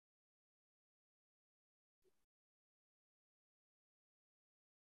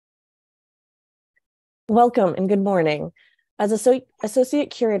Welcome and good morning. As Associate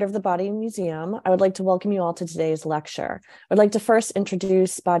Curator of the Body Museum, I would like to welcome you all to today's lecture. I'd like to first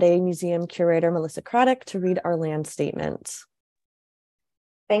introduce Body Museum Curator Melissa Craddock to read our land statement.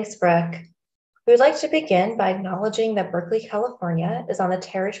 Thanks, Brooke. We would like to begin by acknowledging that Berkeley, California is on the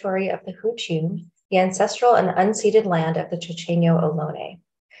territory of the Huchun, the ancestral and unceded land of the Chochenyo Ohlone.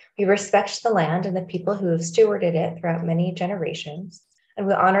 We respect the land and the people who have stewarded it throughout many generations, and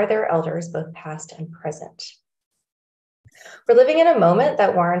we honor their elders, both past and present. We're living in a moment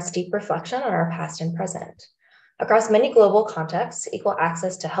that warrants deep reflection on our past and present. Across many global contexts, equal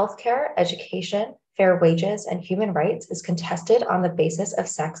access to healthcare, education, fair wages, and human rights is contested on the basis of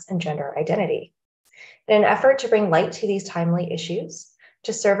sex and gender identity. In an effort to bring light to these timely issues,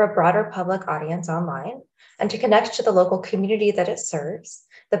 to serve a broader public audience online, and to connect to the local community that it serves,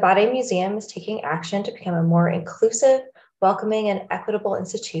 the Body Museum is taking action to become a more inclusive, welcoming, and equitable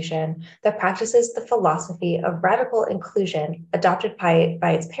institution that practices the philosophy of radical inclusion adopted by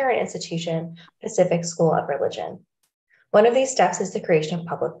its parent institution, Pacific School of Religion. One of these steps is the creation of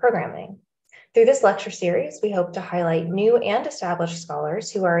public programming. Through this lecture series, we hope to highlight new and established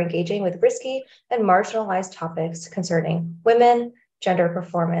scholars who are engaging with risky and marginalized topics concerning women, gender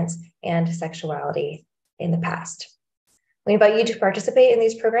performance, and sexuality in the past. We invite you to participate in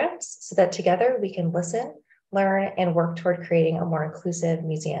these programs so that together we can listen, learn, and work toward creating a more inclusive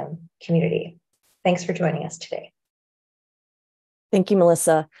museum community. Thanks for joining us today. Thank you,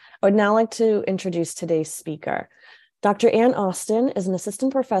 Melissa. I would now like to introduce today's speaker. Dr. Ann Austin is an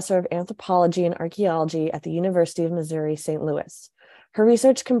assistant professor of anthropology and archaeology at the University of Missouri, St. Louis. Her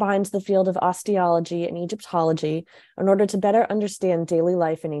research combines the field of osteology and Egyptology in order to better understand daily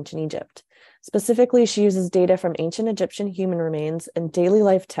life in ancient Egypt. Specifically, she uses data from ancient Egyptian human remains and daily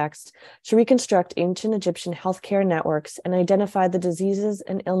life texts to reconstruct ancient Egyptian healthcare networks and identify the diseases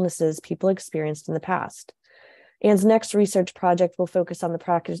and illnesses people experienced in the past. Ann's next research project will focus on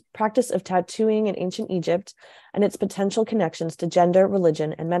the practice of tattooing in ancient Egypt and its potential connections to gender,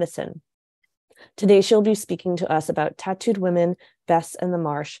 religion, and medicine. Today, she'll be speaking to us about tattooed women, Bess and the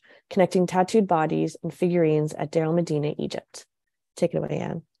Marsh, connecting tattooed bodies and figurines at Deir el-Medina, Egypt. Take it away,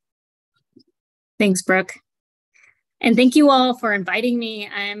 Ann. Thanks, Brooke. And thank you all for inviting me.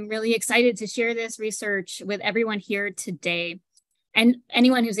 I'm really excited to share this research with everyone here today and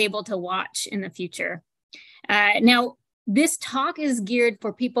anyone who's able to watch in the future. Now, this talk is geared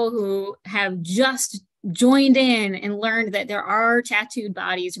for people who have just joined in and learned that there are tattooed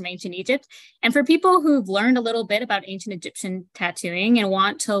bodies from ancient Egypt, and for people who've learned a little bit about ancient Egyptian tattooing and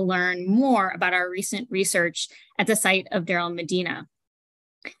want to learn more about our recent research at the site of Deir el-Medina.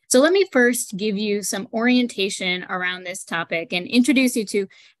 So let me first give you some orientation around this topic and introduce you to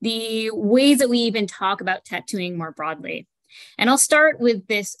the ways that we even talk about tattooing more broadly. And I'll start with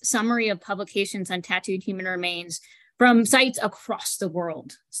this summary of publications on tattooed human remains from sites across the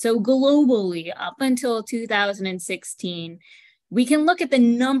world. So globally, up until 2016, we can look at the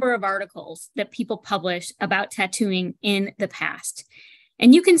number of articles that people published about tattooing in the past.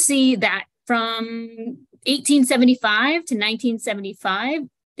 And you can see that from 1875 to 1975,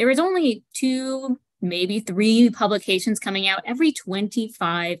 there was only 2, maybe 3 publications coming out every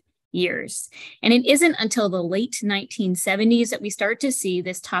 25 years. And it isn't until the late 1970s that we start to see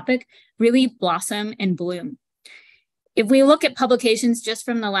this topic really blossom and bloom. If we look at publications just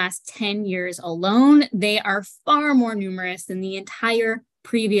from the last 10 years alone, they are far more numerous than the entire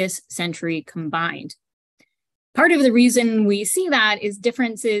previous century combined. Part of the reason we see that is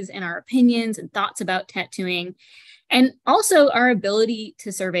differences in our opinions and thoughts about tattooing, and also our ability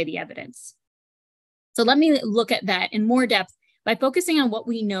to survey the evidence. So let me look at that in more depth by focusing on what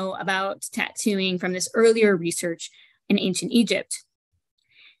we know about tattooing from this earlier research in ancient Egypt.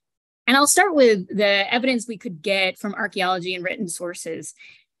 And I'll start with the evidence we could get from archaeology and written sources.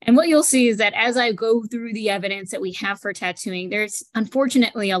 And what you'll see is that as I go through the evidence that we have for tattooing, there's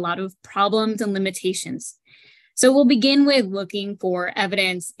unfortunately a lot of problems and limitations. So we'll begin with looking for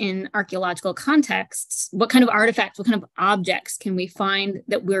evidence in archaeological contexts. What kind of artifacts, what kind of objects can we find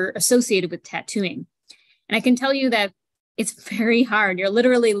that we're associated with tattooing? And I can tell you that it's very hard. You're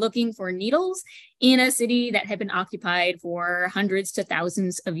literally looking for needles in a city that had been occupied for hundreds to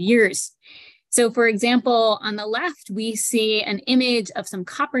thousands of years. So for example, on the left, we see an image of some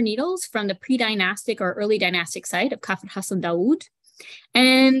copper needles from the pre-dynastic or early dynastic site of Kafr Hassan Dawood.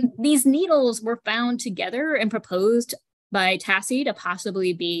 And these needles were found together and proposed by Tassi to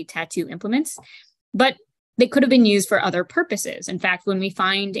possibly be tattoo implements, but they could have been used for other purposes. In fact, when we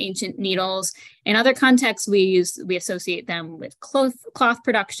find ancient needles in other contexts, we associate them with cloth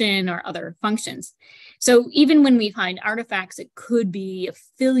production or other functions. So even when we find artifacts that could be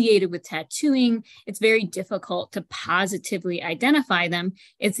affiliated with tattooing, it's very difficult to positively identify them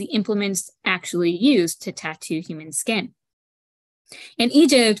as the implements actually used to tattoo human skin. In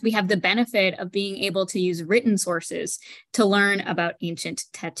Egypt, we have the benefit of being able to use written sources to learn about ancient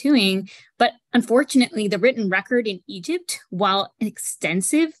tattooing, but unfortunately, the written record in Egypt, while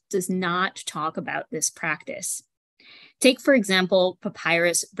extensive, does not talk about this practice. Take, for example,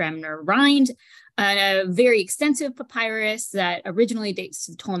 Papyrus Bremner Rind, a very extensive papyrus that originally dates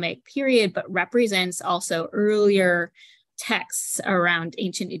to the Ptolemaic period, but represents also earlier texts around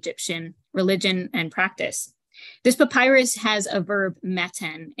ancient Egyptian religion and practice. This papyrus has a verb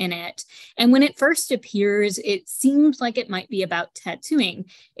meten in it, and when it first appears, it seems like it might be about tattooing.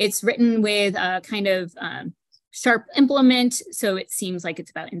 It's written with a kind of sharp implement, so it seems like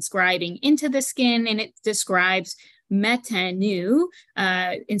it's about inscribing into the skin, and it describes metenu,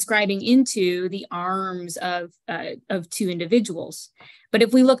 inscribing into the arms of two individuals. But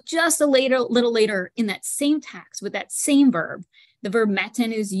if we look just a little later in that same text with that same verb, the verb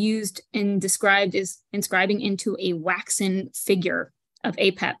meten is used and described as inscribing into a waxen figure of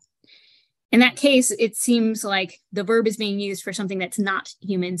Apep. In that case, it seems like the verb is being used for something that's not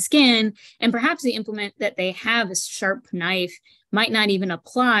human skin, and perhaps the implement that they have, a sharp knife, might not even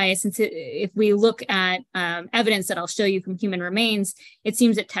apply, since if we look at evidence that I'll show you from human remains, it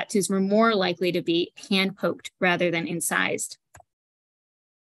seems that tattoos were more likely to be hand-poked rather than incised.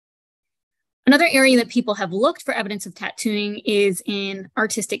 Another area that people have looked for evidence of tattooing is in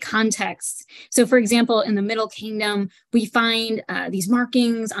artistic contexts. So for example, in the Middle Kingdom, we find these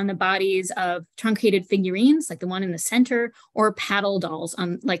markings on the bodies of truncated figurines, like the one in the center, or paddle dolls,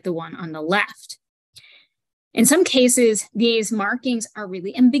 like the one on the left. In some cases, these markings are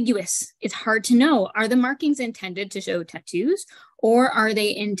really ambiguous. It's hard to know, are the markings intended to show tattoos, or are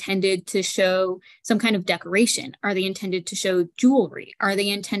they intended to show some kind of decoration? Are they intended to show jewelry? Are they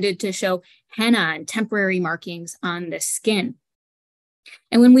intended to show henna and temporary markings on the skin?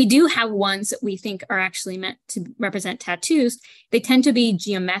 And when we do have ones that we think are actually meant to represent tattoos, they tend to be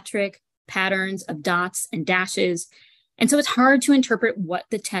geometric patterns of dots and dashes. And so it's hard to interpret what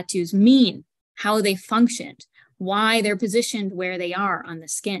the tattoos mean, how they functioned, why they're positioned where they are on the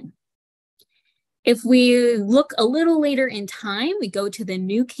skin. If we look a little later in time, we go to the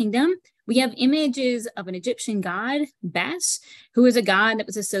New Kingdom, we have images of an Egyptian god, Bes, who is a god that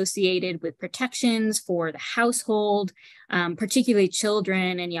was associated with protections for the household, particularly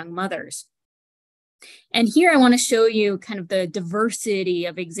children and young mothers. And here I want to show you kind of the diversity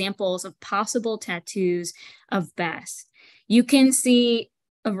of examples of possible tattoos of Bes. You can see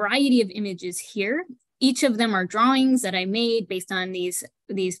a variety of images here. Each of them are drawings that I made based on these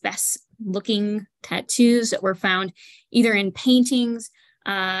best-looking tattoos that were found either in paintings,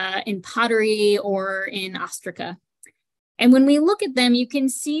 in pottery, or in ostraca. And when we look at them, you can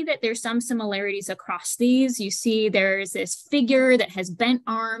see that there's some similarities across these. You see there's this figure that has bent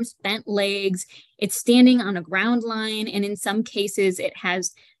arms, bent legs. It's standing on a ground line, and in some cases, it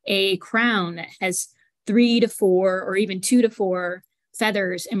has a crown that has 3 to 4 or even 2 to 4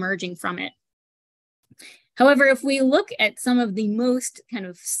 feathers emerging from it. However, if we look at some of the most kind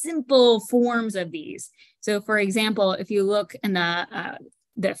of simple forms of these, so for example, if you look in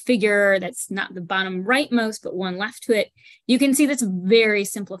the figure that's not the bottom rightmost, but one left to it, you can see that's very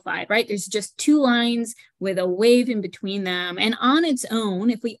simplified, right? There's just 2 lines with a wave in between them. And on its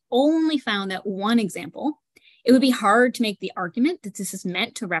own, if we only found that one example, it would be hard to make the argument that this is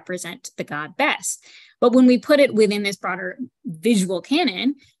meant to represent the god Bes. But when we put it within this broader visual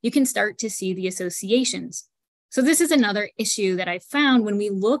canon, you can start to see the associations. So this is another issue that I found when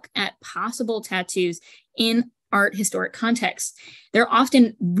we look at possible tattoos in art historic contexts. They're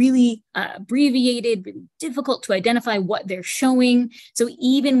often really abbreviated, really difficult to identify what they're showing. So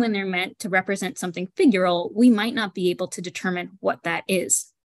even when they're meant to represent something figural, we might not be able to determine what that is.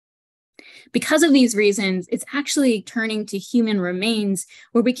 Because of these reasons, it's actually turning to human remains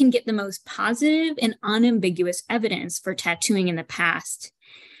where we can get the most positive and unambiguous evidence for tattooing in the past.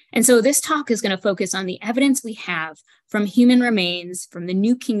 And so this talk is going to focus on the evidence we have from human remains from the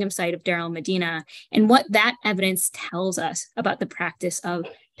New Kingdom site of Deir el-Medina and what that evidence tells us about the practice of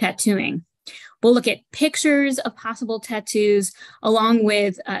tattooing. We'll look at pictures of possible tattoos along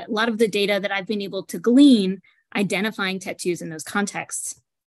with a lot of the data that I've been able to glean identifying tattoos in those contexts.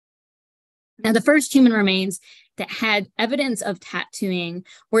 Now, the first human remains that had evidence of tattooing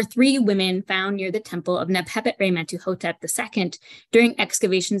were 3 women found near the temple of Nebhepet-Re-Mentuhotep II during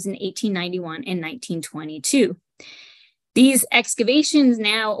excavations in 1891 and 1922. These excavations,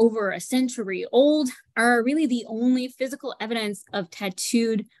 now over a century old, are really the only physical evidence of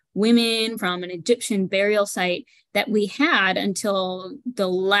tattooed women from an Egyptian burial site that we had until the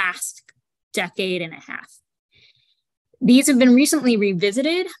last decade and a half. These have been recently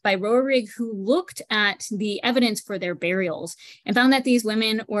revisited by Roerig, who looked at the evidence for their burials and found that these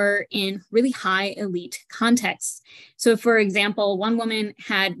women were in really high elite contexts. So for example, one woman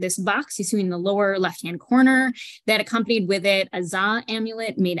had this box you see in the lower left-hand corner that accompanied with it a Za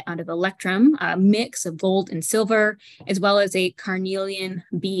amulet made out of electrum, a mix of gold and silver, as well as a carnelian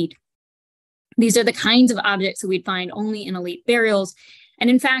bead. These are the kinds of objects that we'd find only in elite burials. And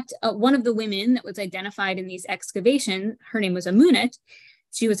in fact, one of the women that was identified in these excavations, her name was Amunet.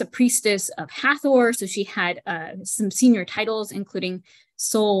 She was a priestess of Hathor, so she had some senior titles, including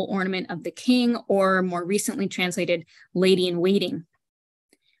sole ornament of the king, or more recently translated, lady in waiting.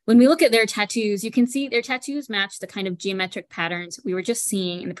 When we look at their tattoos, you can see their tattoos match the kind of geometric patterns we were just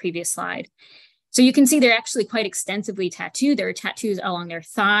seeing in the previous slide. So you can see they're actually quite extensively tattooed. There are tattoos along their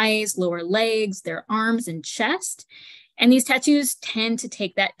thighs, lower legs, their arms and chest. And these tattoos tend to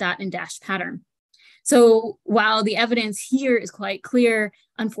take that dot and dash pattern. So while the evidence here is quite clear,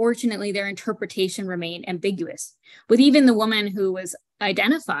 unfortunately, their interpretation remained ambiguous. With even the woman who was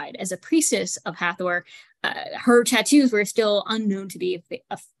identified as a priestess of Hathor, her tattoos were still unknown to be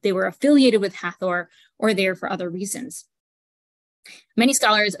if they were affiliated with Hathor or there for other reasons. Many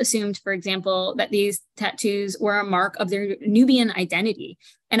scholars assumed, for example, that these tattoos were a mark of their Nubian identity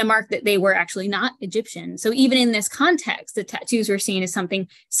and a mark that they were actually not Egyptian. So even in this context, the tattoos were seen as something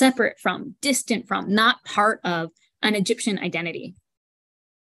separate from, distant from, not part of an Egyptian identity.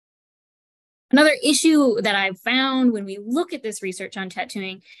 Another issue that I've found when we look at this research on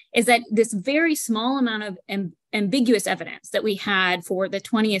tattooing is that this very small amount of ambiguous evidence that we had for the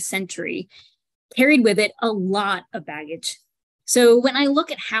 20th century carried with it a lot of baggage. So when I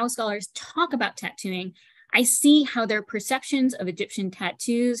look at how scholars talk about tattooing, I see how their perceptions of Egyptian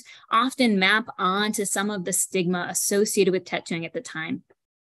tattoos often map onto some of the stigma associated with tattooing at the time.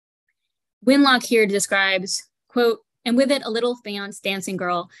 Winlock here describes, quote, "And with it a little faience dancing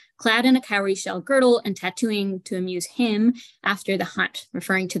girl, clad in a cowrie shell girdle and tattooing to amuse him after the hunt,"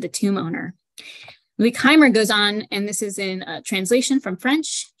 referring to the tomb owner. Louis Keimer goes on, and this is in a translation from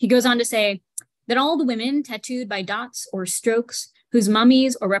French, he goes on to say, that all the women tattooed by dots or strokes, whose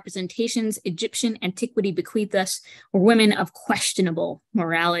mummies or representations Egyptian antiquity bequeathed us, were women of questionable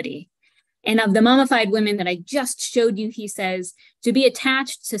morality. And of the mummified women that I just showed you, he says, to be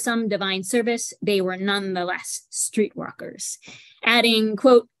attached to some divine service, they were nonetheless streetwalkers. Adding,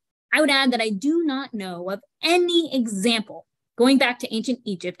 quote, "I would add that I do not know of any example, going back to ancient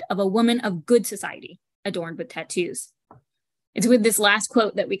Egypt, of a woman of good society adorned with tattoos." It's with this last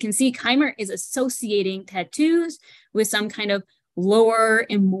quote that we can see Keimer is associating tattoos with some kind of lower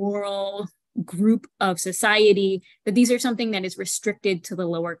immoral group of society, that these are something that is restricted to the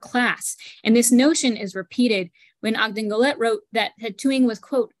lower class. And this notion is repeated when Ogden Golet wrote that tattooing was,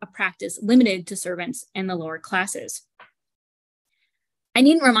 quote, "a practice limited to servants and the lower classes." I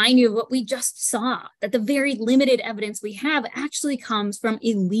needn't remind you of what we just saw, that the very limited evidence we have actually comes from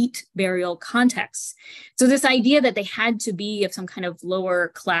elite burial contexts. So this idea that they had to be of some kind of lower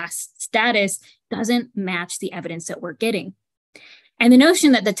class status doesn't match the evidence that we're getting. And the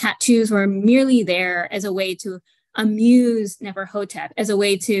notion that the tattoos were merely there as a way to amuse Neferhotep, as a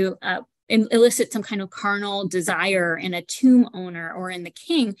way to elicit some kind of carnal desire in a tomb owner or in the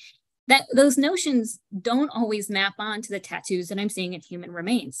king, that those notions don't always map on to the tattoos that I'm seeing in human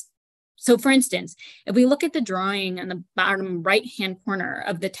remains. So for instance, if we look at the drawing on the bottom right-hand corner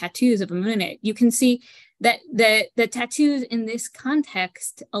of the tattoos of Amunet, you can see that the tattoos in this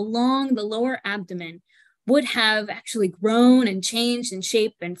context along the lower abdomen would have actually grown and changed in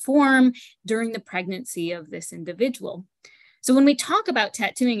shape and form during the pregnancy of this individual. So when we talk about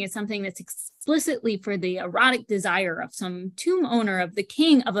tattooing as something that's explicitly for the erotic desire of some tomb owner, of the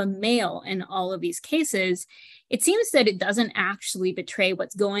king, of a male in all of these cases, it seems that it doesn't actually betray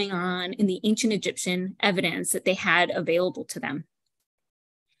what's going on in the ancient Egyptian evidence that they had available to them.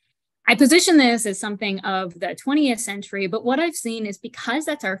 I position this as something of the 20th century, but what I've seen is because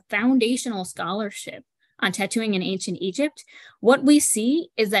that's our foundational scholarship on tattooing in ancient Egypt, what we see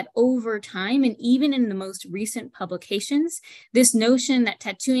is that over time, and even in the most recent publications, this notion that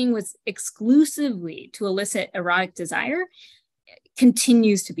tattooing was exclusively to elicit erotic desire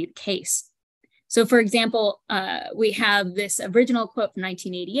continues to be the case. So for example, we have this original quote from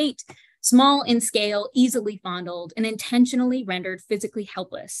 1988, "Small in scale, easily fondled, and intentionally rendered physically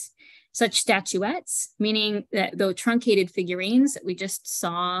helpless. Such statuettes," meaning that the truncated figurines that we just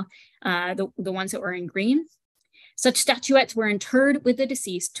saw, the ones that were in green, "such statuettes were interred with the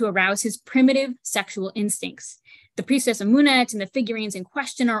deceased to arouse his primitive sexual instincts. The priestess Amunet and the figurines in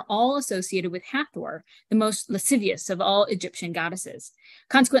question are all associated with Hathor, the most lascivious of all Egyptian goddesses.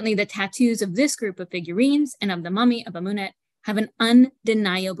 Consequently, the tattoos of this group of figurines and of the mummy of Amunet have an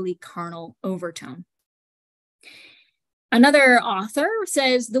undeniably carnal overtone. Another author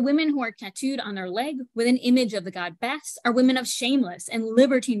says the women who are tattooed on their leg with an image of the god Bes are women of shameless and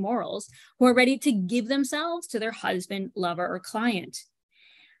libertine morals who are ready to give themselves to their husband, lover, or client.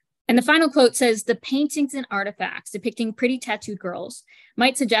 And the final quote says, the paintings and artifacts depicting pretty tattooed girls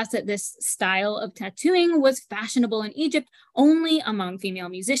might suggest that this style of tattooing was fashionable in Egypt only among female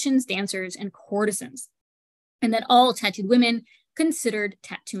musicians, dancers, and courtesans, and that all tattooed women considered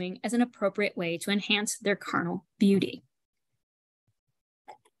tattooing as an appropriate way to enhance their carnal beauty.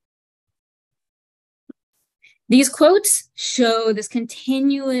 These quotes show this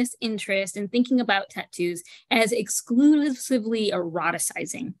continuous interest in thinking about tattoos as exclusively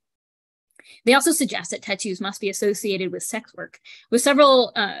eroticizing. They also suggest that tattoos must be associated with sex work, with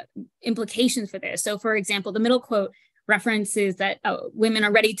several implications for this. So, for example, the middle quote references that women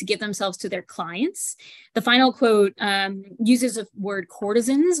are ready to give themselves to their clients. The final quote uses the word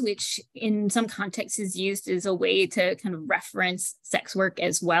courtesans, which in some contexts is used as a way to kind of reference sex work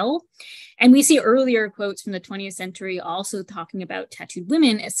as well. And we see earlier quotes from the 20th century also talking about tattooed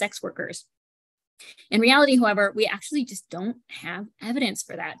women as sex workers. In reality, however, we actually just don't have evidence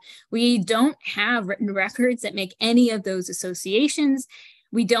for that. We don't have written records that make any of those associations.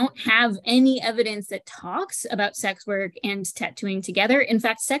 We don't have any evidence that talks about sex work and tattooing together. In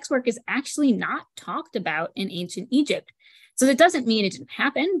fact, sex work is actually not talked about in ancient Egypt. So that doesn't mean it didn't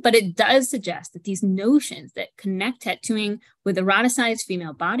happen, but it does suggest that these notions that connect tattooing with eroticized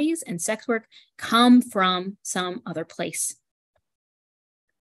female bodies and sex work come from some other place.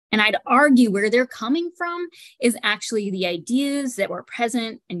 And I'd argue where they're coming from is actually the ideas that were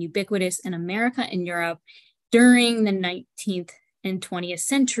present and ubiquitous in America and Europe during the 19th and 20th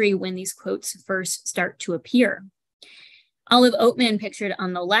century when these quotes first start to appear. Olive Oatman, pictured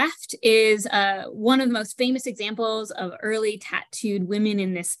on the left, is one of the most famous examples of early tattooed women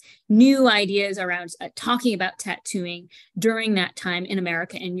in this new ideas around talking about tattooing during that time in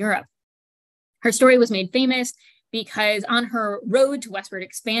America and Europe. Her story was made famous because on her road to westward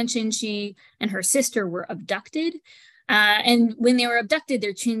expansion, she and her sister were abducted. And when they were abducted,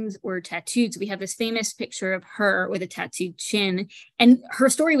 their chins were tattooed. So we have this famous picture of her with a tattooed chin. And her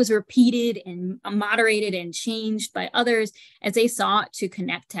story was repeated and moderated and changed by others as they sought to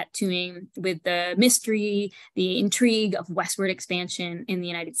connect tattooing with the mystery, the intrigue of westward expansion in the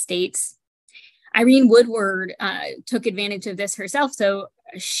United States. Irene Woodward took advantage of this herself. So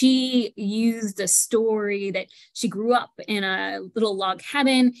she used a story that she grew up in a little log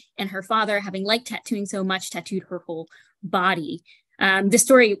cabin, and her father, having liked tattooing so much, tattooed her whole body. This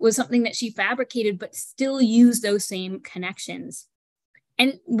story was something that she fabricated, but still used those same connections.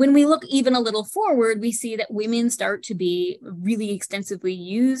 And when we look even a little forward, we see that women start to be really extensively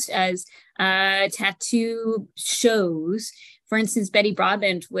used as tattoo shows. For instance, Betty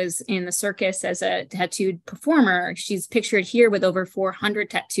Broadbent was in the circus as a tattooed performer. She's pictured here with over 400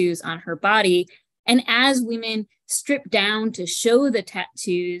 tattoos on her body. And as women stripped down to show the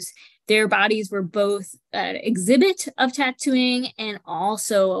tattoos, their bodies were both an exhibit of tattooing and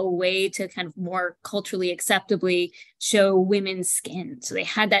also a way to kind of more culturally acceptably show women's skin. So they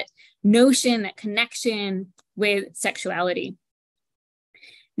had that notion, that connection with sexuality.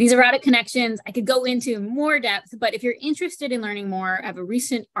 These erotic connections, I could go into more depth, but if you're interested in learning more, I have a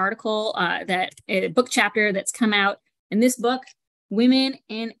recent article, a book chapter that's come out in this book, Women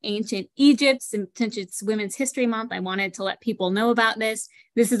in Ancient Egypt. Since it's Women's History Month, I wanted to let people know about this.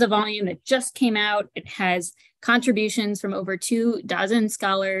 This is a volume that just came out. It has contributions from over 24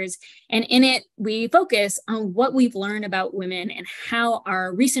 scholars, and in it, we focus on what we've learned about women and how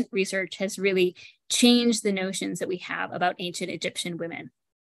our recent research has really changed the notions that we have about ancient Egyptian women.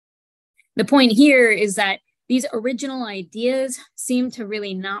 The point here is that these original ideas seem to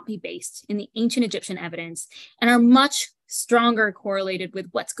really not be based in the ancient Egyptian evidence and are much stronger correlated with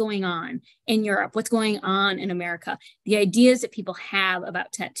what's going on in Europe, what's going on in America, the ideas that people have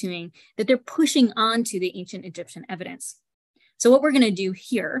about tattooing that they're pushing onto the ancient Egyptian evidence. So what we're going to do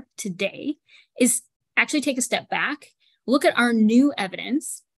here today is actually take a step back, look at our new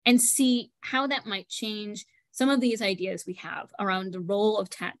evidence, and see how that might change some of these ideas we have around the role of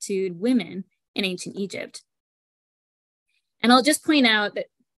tattooed women in ancient Egypt. And I'll just point out that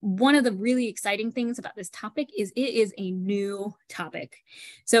one of the really exciting things about this topic is it is a new topic.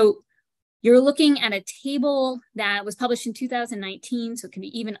 So you're looking at a table that was published in 2019, so it can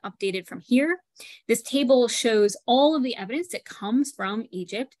be even updated from here. This table shows all of the evidence that comes from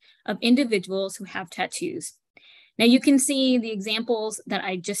Egypt of individuals who have tattoos. Now you can see the examples that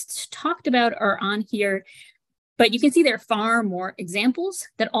I just talked about are on here, but you can see there are far more examples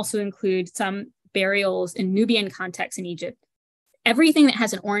that also include some burials in Nubian contexts in Egypt. Everything that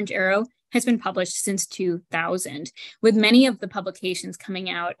has an orange arrow has been published since 2000, with many of the publications coming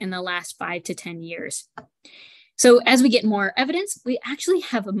out in the last 5 to 10 years. So as we get more evidence, we actually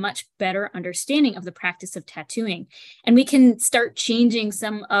have a much better understanding of the practice of tattooing, and we can start changing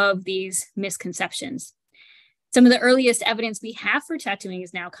some of these misconceptions. Some of the earliest evidence we have for tattooing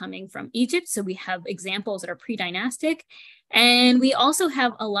is now coming from Egypt. So we have examples that are pre-dynastic, and we also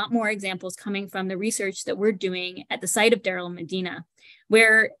have a lot more examples coming from the research that we're doing at the site of Deir el-Medina,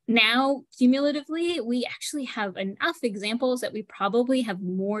 where now cumulatively, we actually have enough examples that we probably have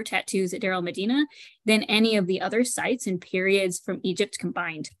more tattoos at Deir el-Medina than any of the other sites and periods from Egypt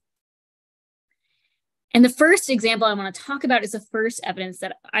combined. And the first example I want to talk about is the first evidence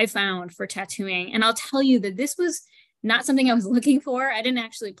that I found for tattooing. And I'll tell you that this was not something I was looking for. I didn't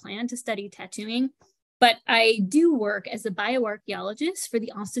actually plan to study tattooing, but I do work as a bioarchaeologist for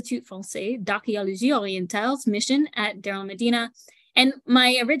the Institut Français d'Archéologie Orientale mission at Deir el-Medina. And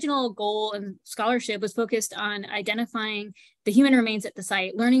my original goal and scholarship was focused on identifying the human remains at the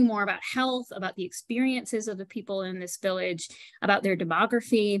site, learning more about health, about the experiences of the people in this village, about their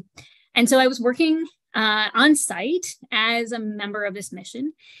demography. And so I was working on site as a member of this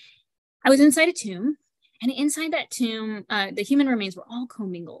mission. I was inside a tomb, and inside that tomb, the human remains were all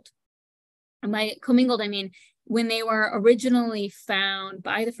commingled. And by commingled, I mean, when they were originally found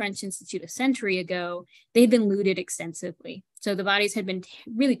by the French Institute a century ago, they'd been looted extensively. So the bodies had been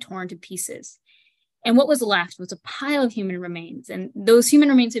really torn to pieces. And what was left was a pile of human remains. And those human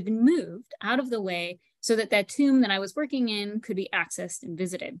remains had been moved out of the way so that that tomb that I was working in could be accessed and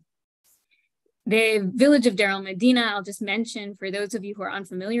visited. The village of Deir el-Medina, I'll just mention for those of you who are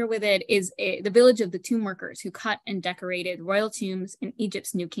unfamiliar with it, is the village of the tomb workers who cut and decorated royal tombs in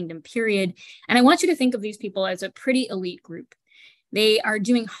Egypt's New Kingdom period. And I want you to think of these people as a pretty elite group. They are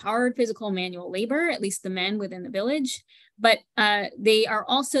doing hard physical manual labor, at least the men within the village, but they are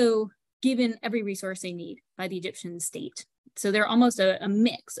also given every resource they need by the Egyptian state. So they're almost a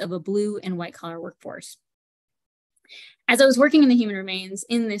mix of a blue and white collar workforce. As I was working in the human remains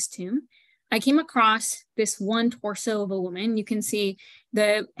in this tomb, I came across this one torso of a woman. You can see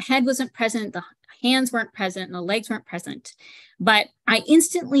the head wasn't present, the hands weren't present, and the legs weren't present. But I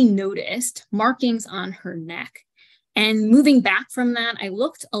instantly noticed markings on her neck. And moving back from that, I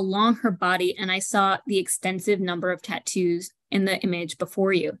looked along her body and I saw the extensive number of tattoos in the image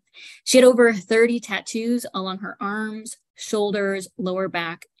before you. She had over 30 tattoos along her arms, shoulders, lower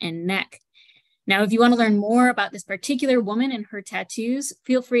back, and neck. Now, if you want to learn more about this particular woman and her tattoos,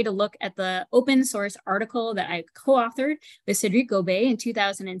 feel free to look at the open source article that I co-authored with Cédric Gobet in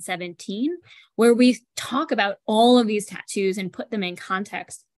 2017, where we talk about all of these tattoos and put them in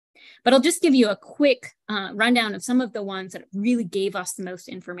context. But I'll just give you a quick rundown of some of the ones that really gave us the most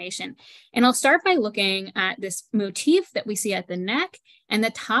information. And I'll start by looking at this motif that we see at the neck and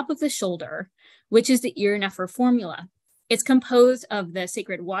the top of the shoulder, which is the ear Nefer formula. It's composed of the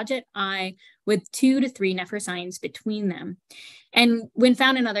sacred Wadjet eye with 2 to 3 Nefer signs between them. And when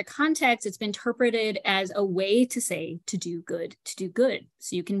found in other contexts, it's been interpreted as a way to say to do good, to do good.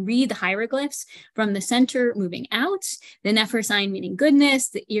 So you can read the hieroglyphs from the center moving out, the Nefer sign meaning goodness,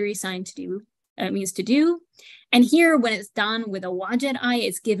 the Iri sign to do means to do. And here, when it's done with a Wadjet eye,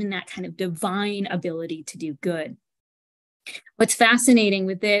 it's given that kind of divine ability to do good. What's fascinating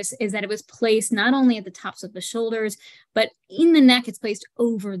with this is that it was placed not only at the tops of the shoulders, but in the neck, it's placed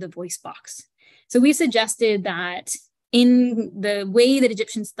over the voice box. So we suggested that in the way that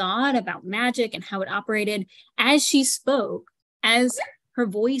Egyptians thought about magic and how it operated, as she spoke, as her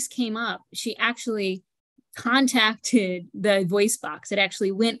voice came up, she actually contacted the voice box. It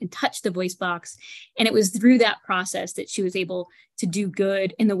actually went and touched the voice box. And it was through that process that she was able to do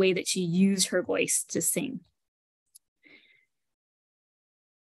good in the way that she used her voice to sing.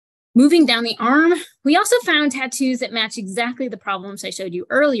 Moving down the arm, we also found tattoos that match exactly the problems I showed you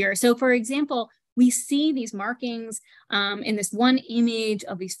earlier. So for example, we see these markings in this one image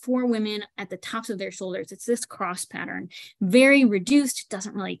of these 4 women at the tops of their shoulders. It's this cross pattern, very reduced,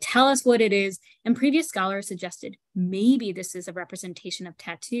 doesn't really tell us what it is. And previous scholars suggested maybe this is a representation of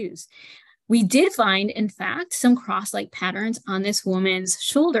tattoos. We did find, in fact, some cross-like patterns on this woman's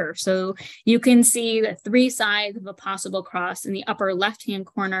shoulder. So you can see the 3 sides of a possible cross in the upper left-hand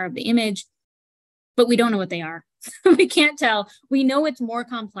corner of the image. but we don't know what they are. We can't tell. We know it's more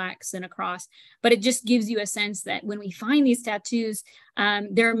complex than a cross, but it just gives you a sense that when we find these tattoos,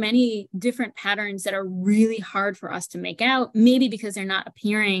 there are many different patterns that are really hard for us to make out, maybe because they're not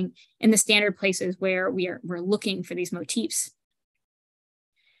appearing in the standard places where we're looking for these motifs.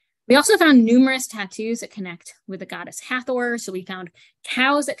 We also found numerous tattoos that connect with the goddess Hathor. So we found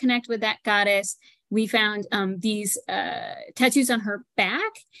cows that connect with that goddess. We found these tattoos on her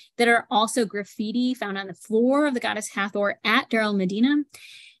back that are also graffiti found on the floor of the goddess Hathor at Deir el-Medina.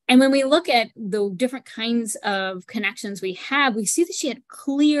 And when we look at the different kinds of connections we have, we see that she had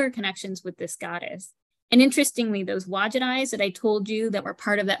clear connections with this goddess. And interestingly, those Wadjet eyes that I told you that were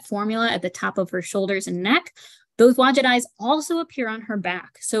part of that formula at the top of her shoulders and neck, those Wadjet eyes also appear on her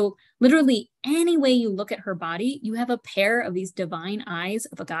back. So literally any way you look at her body, you have a pair of these divine eyes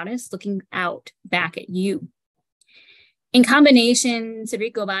of a goddess looking out back at you. In combination,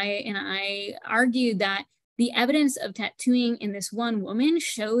 Cedric Gobay and I argued that the evidence of tattooing in this one woman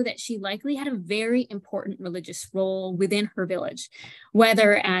show that she likely had a very important religious role within her village,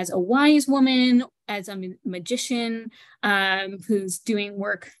 whether as a wise woman, as a magician who's doing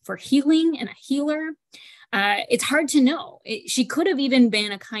work for healing and a healer. It's hard to know. She could have even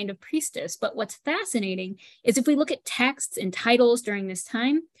been a kind of priestess, but what's fascinating is if we look at texts and titles during this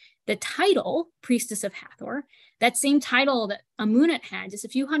time, the title, Priestess of Hathor, that same title that Amunat had just a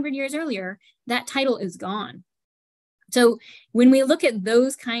few hundred years earlier, that title is gone. So when we look at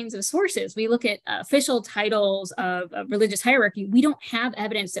those kinds of sources, we look at official titles of religious hierarchy, we don't have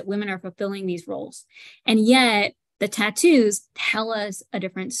evidence that women are fulfilling these roles. And yet, the tattoos tell us a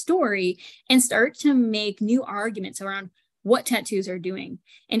different story and start to make new arguments around what tattoos are doing.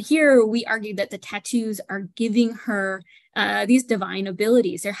 And here we argue that the tattoos are giving her these divine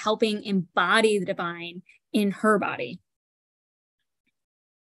abilities. They're helping embody the divine in her body.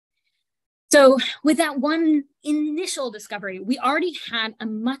 So with that one initial discovery, we already had a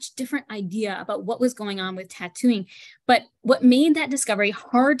much different idea about what was going on with tattooing. But what made that discovery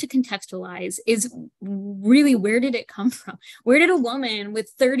hard to contextualize is really, where did it come from? Where did a woman with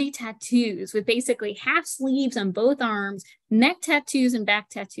 30 tattoos, with basically half sleeves on both arms, neck tattoos and back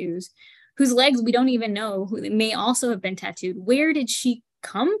tattoos, whose legs we don't even know, who may also have been tattooed, where did she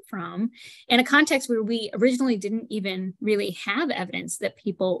come from in a context where we originally didn't even really have evidence that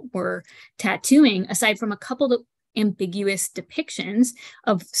people were tattooing, aside from a couple of ambiguous depictions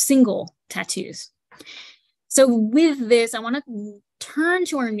of single tattoos? So with this, I want to turn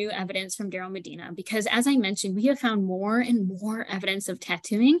to our new evidence from Deir el-Medina, because as I mentioned, we have found more and more evidence of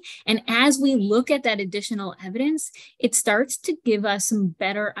tattooing. And as we look at that additional evidence, it starts to give us some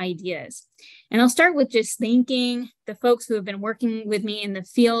better ideas. And I'll start with just thanking the folks who have been working with me in the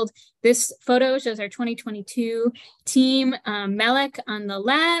field. This photo shows our 2022 team, Melek on the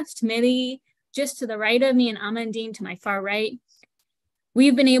left, Mili just to the right of me, and Amandine to my far right.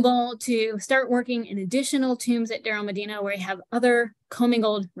 We've been able to start working in additional tombs at Deir el-Medina where we have other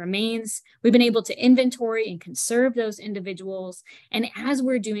commingled remains. We've been able to inventory and conserve those individuals. And as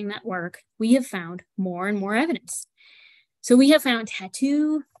we're doing that work, we have found more and more evidence. So we have found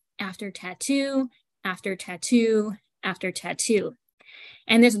tattoo after tattoo, after tattoo, after tattoo.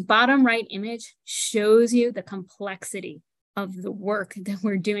 And this bottom right image shows you the complexity of the work that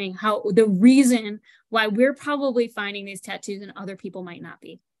we're doing, how the reason why we're probably finding these tattoos and other people might not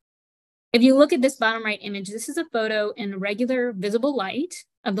be. If you look at this bottom right image, this is a photo in regular visible light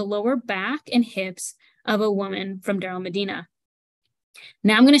of the lower back and hips of a woman from Deir el-Medina.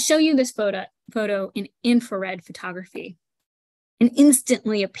 Now I'm going to show you this photo in infrared photography. And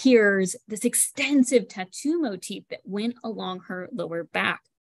instantly appears this extensive tattoo motif that went along her lower back.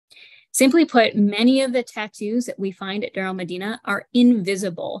 Simply put, many of the tattoos that we find at Deir el-Medina are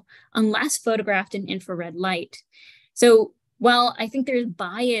invisible unless photographed in infrared light. So while I think there's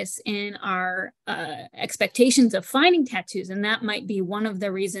bias in our expectations of finding tattoos, and that might be one of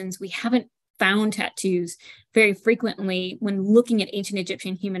the reasons we haven't found tattoos very frequently when looking at ancient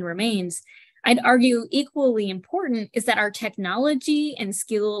Egyptian human remains, I'd argue equally important is that our technology and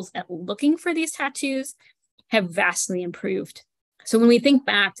skills at looking for these tattoos have vastly improved. So when we think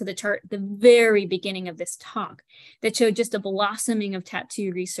back to the chart at the very beginning of this talk that showed just a blossoming of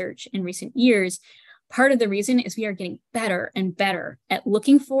tattoo research in recent years, part of the reason is we are getting better and better at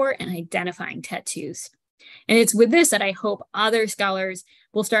looking for and identifying tattoos. And it's with this that I hope other scholars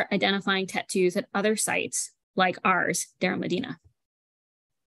will start identifying tattoos at other sites like ours, Deir el-Medina.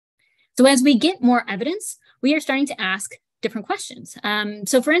 So as we get more evidence, we are starting to ask different questions.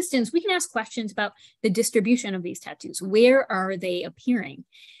 So for instance, we can ask questions about the distribution of these tattoos. Where are they appearing?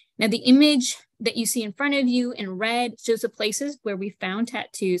 Now, the image that you see in front of you in red shows the places where we found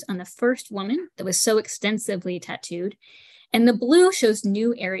tattoos on the first woman that was so extensively tattooed. And the blue shows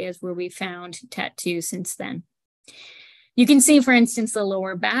new areas where we found tattoos since then. You can see, for instance, the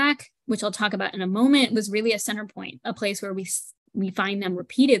lower back, which I'll talk about in a moment, was really a center point, a place where we find them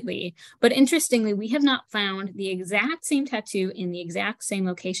repeatedly. But interestingly, we have not found the exact same tattoo in the exact same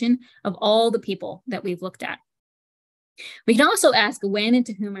location of all the people that we've looked at. We can also ask when and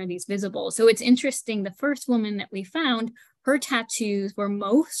to whom are these visible. So it's interesting, the first woman that we found, her tattoos were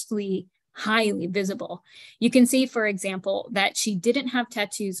mostly highly visible. You can see, for example, that she didn't have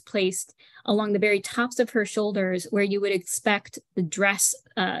tattoos placed along the very tops of her shoulders where you would expect the dress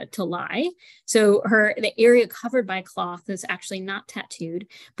to lie. So the area covered by cloth is actually not tattooed,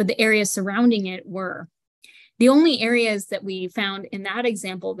 but the areas surrounding it were. The only areas that we found in that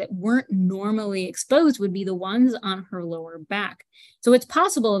example that weren't normally exposed would be the ones on her lower back. So it's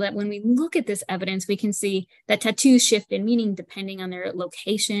possible that when we look at this evidence, we can see that tattoos shift in meaning depending on their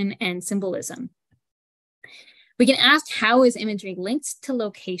location and symbolism. We can ask, how is imagery linked to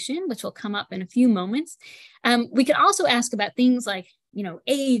location, which will come up in a few moments. We could also ask about things like,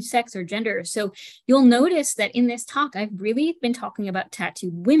 age, sex, or gender. So you'll notice that in this talk, I've really been talking about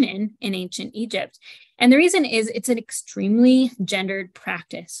tattooed women in ancient Egypt. And the reason is it's an extremely gendered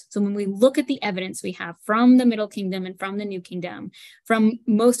practice. So when we look at the evidence we have from the Middle Kingdom and from the New Kingdom, from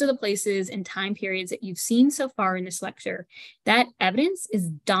most of the places and time periods that you've seen so far in this lecture, that evidence is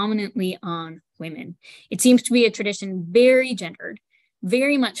dominantly on women. It seems to be a tradition very gendered,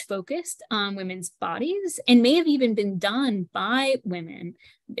 very much focused on women's bodies, and may have even been done by women,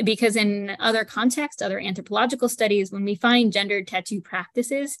 because in other contexts, other anthropological studies, when we find gendered tattoo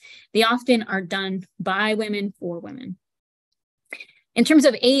practices, they often are done by women for women. In terms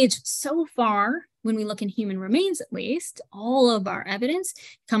of age, so far, when we look in human remains at least, all of our evidence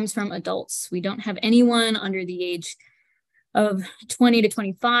comes from adults. We don't have anyone under the age of 20 to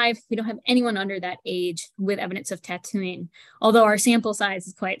 25. We don't have anyone under that age with evidence of tattooing, although our sample size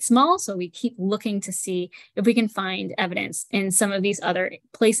is quite small. So we keep looking to see if we can find evidence in some of these other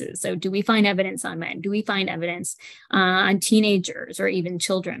places. So do we find evidence on men? Do we find evidence on teenagers or even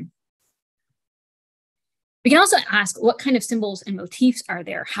children? We can also ask, what kind of symbols and motifs are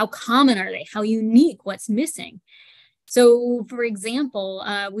there? How common are they? How unique? What's missing? So for example,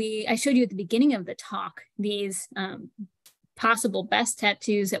 I showed you at the beginning of the talk, these possible best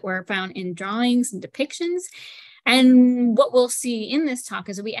tattoos that were found in drawings and depictions. And what we'll see in this talk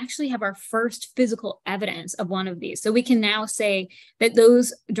is that we actually have our first physical evidence of one of these. So we can now say that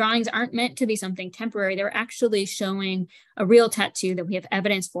those drawings aren't meant to be something temporary. They're actually showing a real tattoo that we have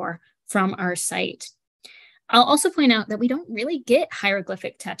evidence for from our site. I'll also point out that we don't really get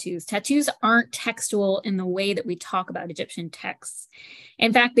hieroglyphic tattoos. Tattoos aren't textual in the way that we talk about Egyptian texts.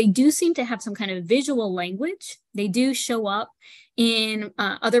 In fact, they do seem to have some kind of visual language. They do show up in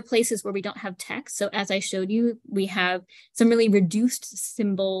other places where we don't have text. So as I showed you, we have some really reduced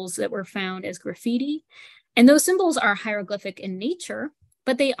symbols that were found as graffiti. And those symbols are hieroglyphic in nature,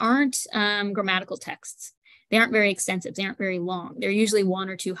 but they aren't grammatical texts. They aren't very extensive. They aren't very long. They're usually one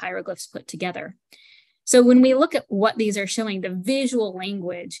or two hieroglyphs put together. So when we look at what these are showing, the visual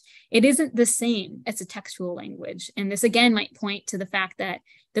language, it isn't the same as the textual language. And this again might point to the fact that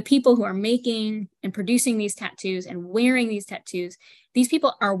the people who are making and producing these tattoos and wearing these tattoos, these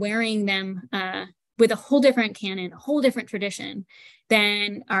people are wearing them with a whole different canon, a whole different tradition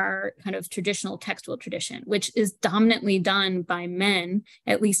than our kind of traditional textual tradition, which is dominantly done by men,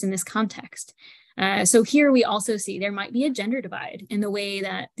 at least in this context. So here we also see there might be a gender divide in the way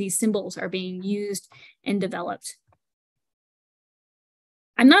that these symbols are being used and developed.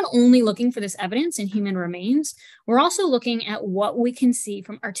 I'm not only looking for this evidence in human remains, we're also looking at what we can see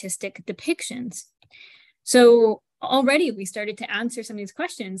from artistic depictions. So already we started to answer some of these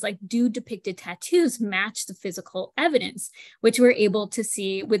questions, like, do depicted tattoos match the physical evidence, which we're able to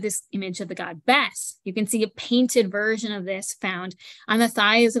see with this image of the god Bes. You can see a painted version of this found on the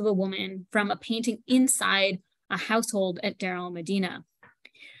thighs of a woman from a painting inside a household at Deir el-Medina.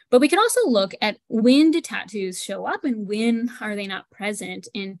 But we can also look at when do tattoos show up and when are they not present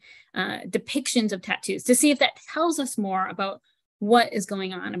in depictions of tattoos to see if that tells us more about what is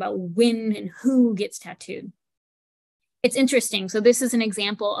going on, about when and who gets tattooed. It's interesting. So this is an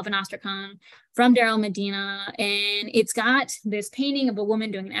example of an ostracon from Deir el-Medina, and it's got this painting of a woman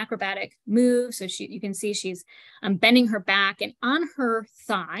doing an acrobatic move. So you can see she's bending her back, and on her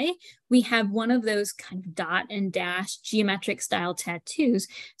thigh, we have one of those kind of dot and dash geometric style tattoos,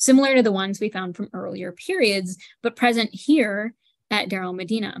 similar to the ones we found from earlier periods, but present here at Deir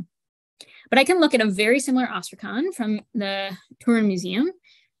el-Medina. But I can look at a very similar ostracon from the Turin Museum,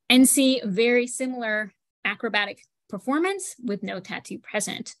 and see very similar acrobatic performance with no tattoo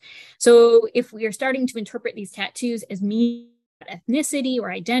present. So if we are starting to interpret these tattoos as meaning ethnicity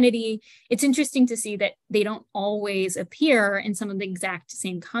or identity, it's interesting to see that they don't always appear in some of the exact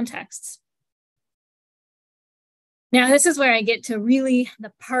same contexts. Now, this is where I get to really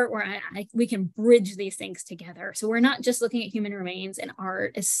the part where we can bridge these things together. So we're not just looking at human remains and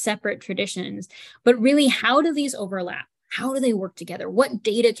art as separate traditions, but really, how do these overlap? How do they work together? What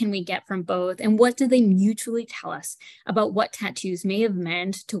data can we get from both? And what do they mutually tell us about what tattoos may have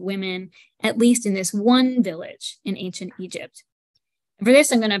meant to women, at least in this one village in ancient Egypt? For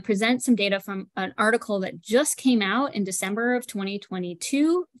this, I'm going to present some data from an article that just came out in December of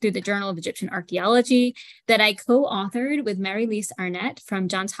 2022 through the Journal of Egyptian Archaeology that I co-authored with Mary-Lise Arnett from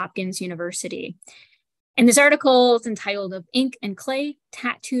Johns Hopkins University. And this article is entitled "Of Ink and Clay,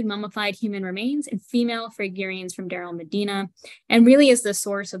 Tattooed Mummified Human Remains and Female Figurines from Deir el-Medina," and really is the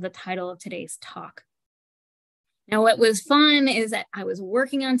source of the title of today's talk. Now, what was fun is that I was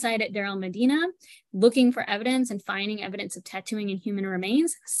working on site at Deir el-Medina, looking for evidence and finding evidence of tattooing in human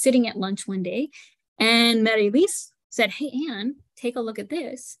remains, sitting at lunch one day, and Mary-Lise said, "Hey, Anne, take a look at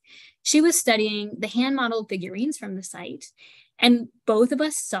this." She was studying the hand-modeled figurines from the site, and both of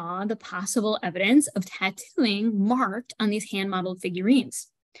us saw the possible evidence of tattooing marked on these hand-modeled figurines.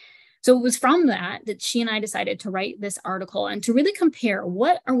 So it was from that she and I decided to write this article and to really compare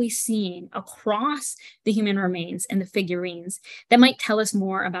what are we seeing across the human remains and the figurines that might tell us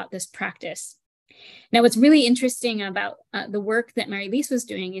more about this practice. Now, what's really interesting about the work that Mary-Lise was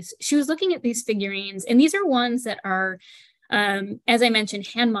doing is she was looking at these figurines, and these are ones that are, as I mentioned,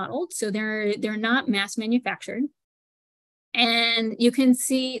 hand-modeled, so they're not mass manufactured. And you can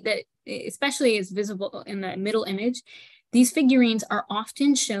see that, especially as visible in the middle image, these figurines are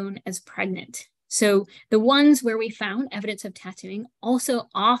often shown as pregnant. So the ones where we found evidence of tattooing also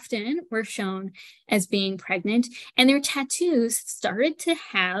often were shown as being pregnant, and their tattoos started to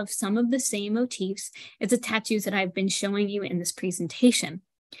have some of the same motifs as the tattoos that I've been showing you in this presentation.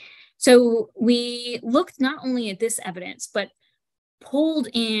 So we looked not only at this evidence, but pulled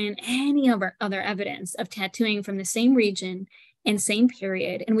in any of our other evidence of tattooing from the same region and same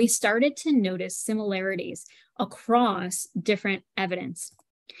period, and we started to notice similarities across different evidence.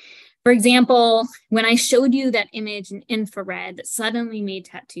 For example, when I showed you that image in infrared that suddenly made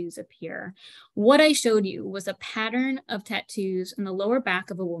tattoos appear, what I showed you was a pattern of tattoos in the lower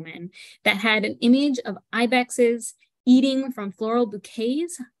back of a woman that had an image of ibexes eating from floral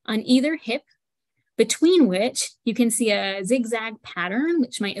bouquets on either hip, between which you can see a zigzag pattern,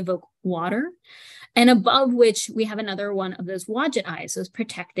 which might evoke water, and above which we have another one of those wadjet eyes, those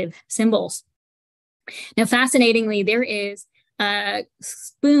protective symbols. Now, fascinatingly, there is a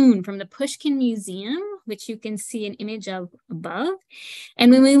spoon from the Pushkin Museum, which you can see an image of above.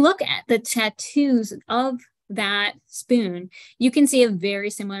 And when we look at the tattoos of that spoon, you can see a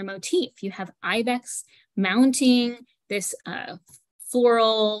very similar motif. You have ibex mounting this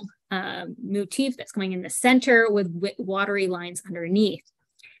floral motif that's coming in the center with watery lines underneath.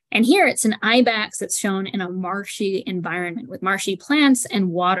 And here it's an ibex that's shown in a marshy environment with marshy plants and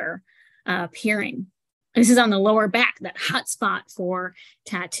water appearing. This is on the lower back, that hot spot for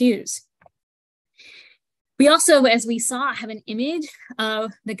tattoos. We also, as we saw, have an image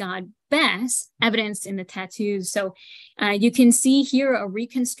of the god Bes evidenced in the tattoos. So you can see here a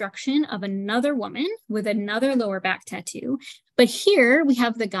reconstruction of another woman with another lower back tattoo. But here we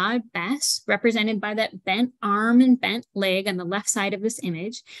have the god Bes represented by that bent arm and bent leg on the left side of this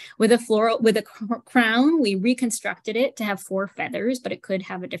image with a crown. We reconstructed it to have 4 feathers, but it could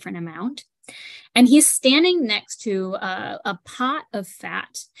have a different amount. And he's standing next to a pot of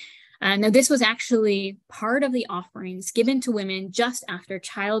fat. Now, this was actually part of the offerings given to women just after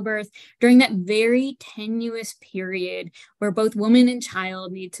childbirth during that very tenuous period where both woman and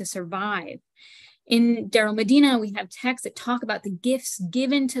child need to survive. In Deir el-Medina, we have texts that talk about the gifts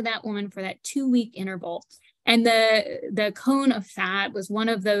given to that woman for that 2-week interval. And the cone of fat was one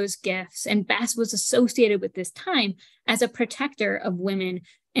of those gifts, and Bes was associated with this time as a protector of women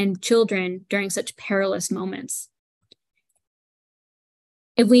and children during such perilous moments.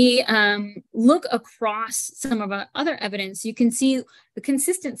 If we look across some of our other evidence, you can see the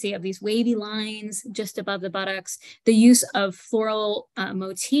consistency of these wavy lines just above the buttocks, the use of floral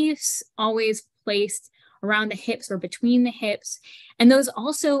motifs always placed around the hips or between the hips. And those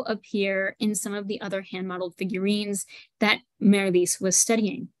also appear in some of the other hand-modeled figurines that Mary-Lise was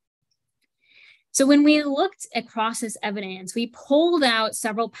studying. So when we looked across this evidence, we pulled out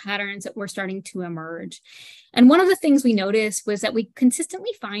several patterns that were starting to emerge. And one of the things we noticed was that we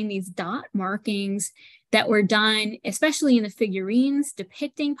consistently find these dot markings that were done, especially in the figurines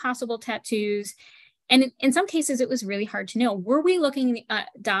depicting possible tattoos. And in some cases, it was really hard to know. Were we looking at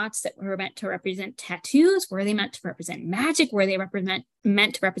dots that were meant to represent tattoos? Were they meant to represent magic? Were they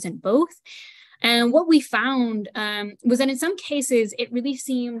meant to represent both? And what we found was that in some cases, it really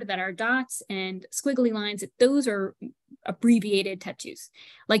seemed that our dots and squiggly lines, that those are abbreviated tattoos,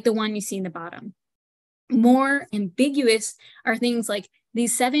 like the one you see in the bottom. More ambiguous are things like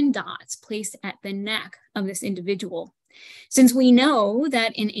these 7 dots placed at the neck of this individual. Since we know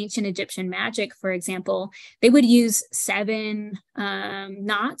that in ancient Egyptian magic, for example, they would use 7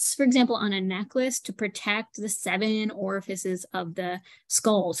 knots, for example, on a necklace to protect the 7 orifices of the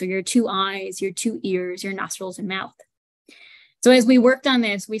skull. So your 2 eyes, your 2 ears, your nostrils and mouth. So as we worked on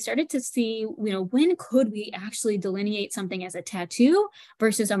this, we started to see, when could we actually delineate something as a tattoo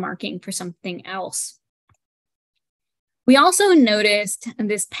versus a marking for something else? We also noticed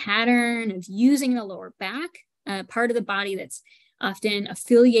this pattern of using the lower back, part of the body that's often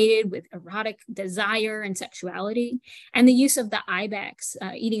affiliated with erotic desire and sexuality, and the use of the ibex,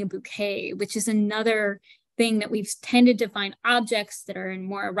 eating a bouquet, which is another thing that we've tended to find objects that are in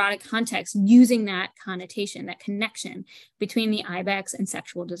more erotic context using that connotation, that connection between the ibex and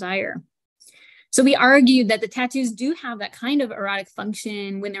sexual desire. So we argued that the tattoos do have that kind of erotic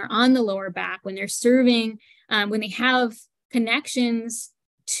function when they're on the lower back, when they're serving, when they have connections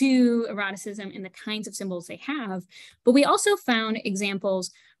to eroticism and the kinds of symbols they have. But we also found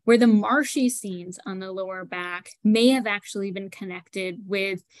examples where the marshy scenes on the lower back may have actually been connected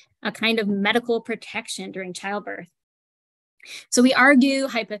with a kind of medical protection during childbirth. So we argue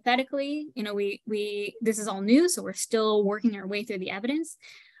hypothetically, this is all new, so we're still working our way through the evidence.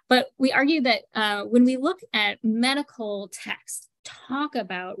 But we argue that when we look at medical texts, talk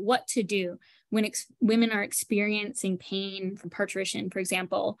about what to do when women are experiencing pain from parturition, for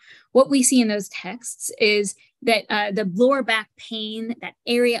example, what we see in those texts is that the lower back pain, that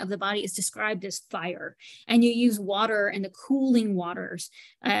area of the body, is described as fire. And you use water and the cooling waters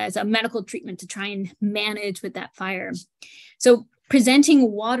as a medical treatment to try and manage with that fire. So presenting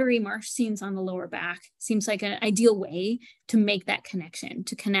watery marsh scenes on the lower back seems like an ideal way to make that connection,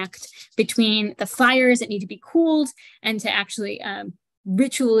 to connect between the fires that need to be cooled and to actually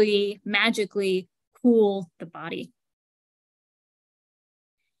ritually, magically cool the body.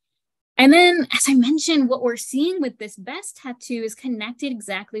 And then, as I mentioned, what we're seeing with this best tattoo is connected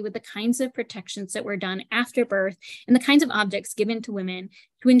exactly with the kinds of protections that were done after birth and the kinds of objects given to women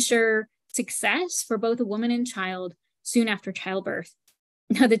to ensure success for both a woman and child soon after childbirth.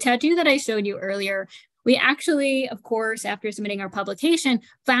 Now, the tattoo that I showed you earlier, we actually, of course, after submitting our publication,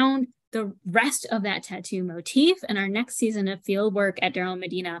 found the rest of that tattoo motif in our next season of field work at Deir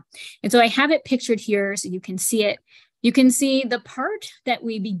el-Medina. And so I have it pictured here so you can see it. You can see the part that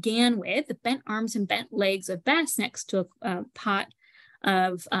we began with, the bent arms and bent legs of Bess next to a pot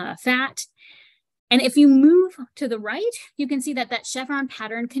of fat. And if you move to the right, you can see that that chevron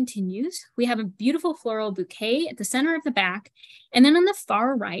pattern continues. We have a beautiful floral bouquet at the center of the back. And then on the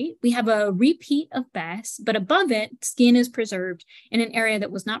far right, we have a repeat of Bess, but above it, skin is preserved in an area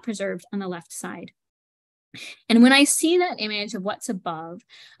that was not preserved on the left side. And when I see that image of what's above,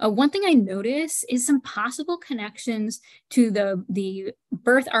 one thing I notice is some possible connections to the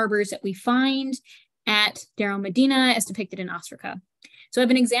birth arbors that we find at Deir el-Medina as depicted in ostraca. So I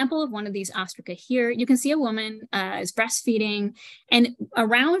have an example of one of these ostraca here. You can see a woman is breastfeeding, and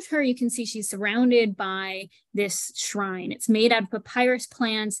around her, you can see she's surrounded by this shrine. It's made out of papyrus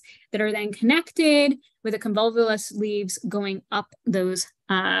plants that are then connected with the convolvulus leaves going up those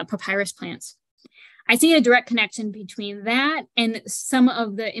papyrus plants. I see a direct connection between that and some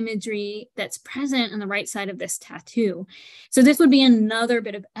of the imagery that's present on the right side of this tattoo. So this would be another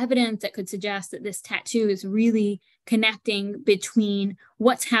bit of evidence that could suggest that this tattoo is really connecting between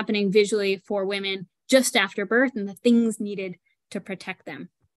what's happening visually for women just after birth and the things needed to protect them.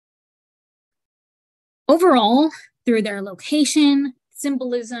 Overall, through their location,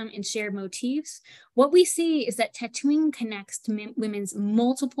 symbolism, and shared motifs, what we see is that tattooing connects to women's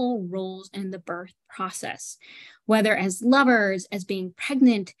multiple roles in the birth process, whether as lovers, as being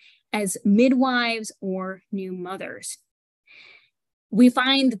pregnant, as midwives, or new mothers. We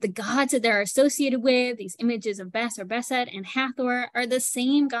find that the gods that they're associated with, these images of Bes or Beset and Hathor, are the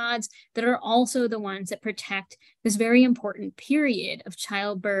same gods that are also the ones that protect this very important period of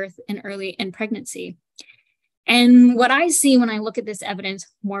childbirth and early pregnancy. And what I see when I look at this evidence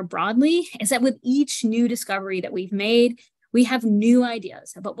more broadly is that with each new discovery that we've made, we have new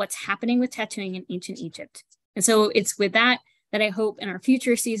ideas about what's happening with tattooing in ancient Egypt. And so it's with that I hope in our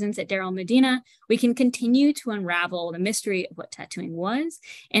future seasons at Deir el-Medina, we can continue to unravel the mystery of what tattooing was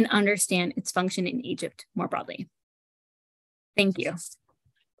and understand its function in Egypt more broadly. Thank you.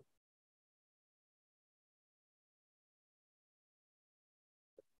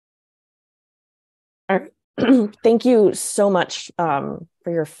 Thank you so much for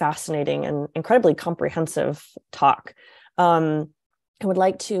your fascinating and incredibly comprehensive talk. I would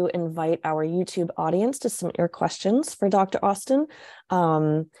like to invite our YouTube audience to submit your questions for Dr. Austin.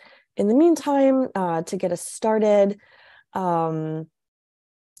 In the meantime, to get us started, I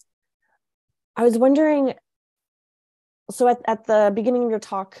was wondering, so at the beginning of your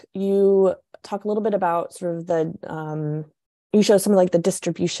talk, you talk a little bit about sort of the, you show some of like the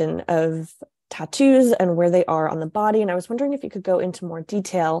distribution of tattoos and where they are on the body. And I was wondering if you could go into more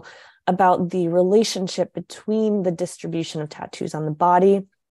detail about the relationship between the distribution of tattoos on the body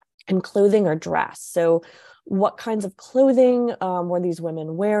and clothing or dress. So what kinds of clothing were these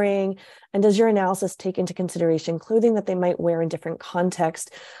women wearing? And does your analysis take into consideration clothing that they might wear in different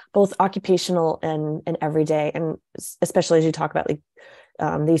contexts, both occupational and everyday? And especially as you talk about,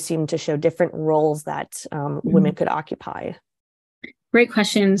 like, they seem to show different roles that women could occupy. Great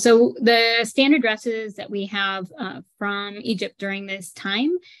question. So the standard dresses that we have from Egypt during this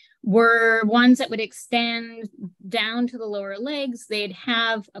time were ones that would extend down to the lower legs. They'd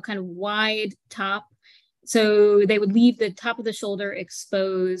have a kind of wide top. So they would leave the top of the shoulder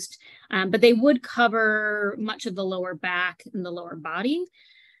exposed, but they would cover much of the lower back and the lower body.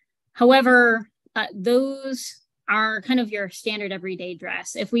 However, those are kind of your standard everyday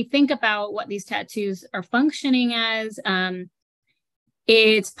dress. If we think about what these tattoos are functioning as,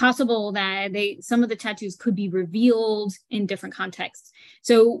 it's possible that some of the tattoos could be revealed in different contexts.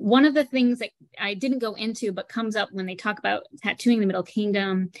 So one of the things that I didn't go into, but comes up when they talk about tattooing the Middle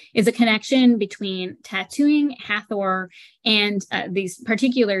Kingdom, is a connection between tattooing Hathor and these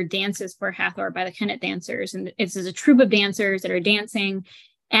particular dances for Hathor by the Kennet dancers. And it's a troupe of dancers that are dancing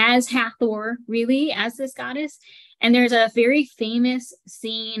as Hathor, really, as this goddess. And there's a very famous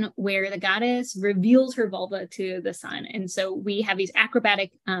scene where the goddess reveals her vulva to the sun. And so we have these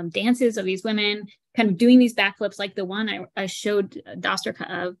acrobatic dances of these women kind of doing these backflips like the one I showed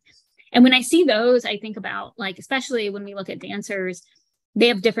Dosterka of. And when I see those, I think about, like, especially when we look at dancers, they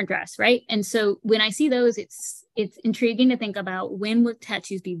have different dress, right? And so when I see those, it's intriguing to think about when would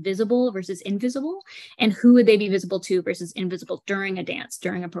tattoos be visible versus invisible, and who would they be visible to versus invisible during a dance,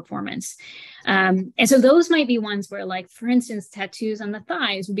 during a performance. And so those might be ones where, like, for instance, tattoos on the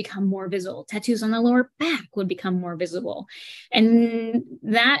thighs would become more visible. Tattoos on the lower back would become more visible. And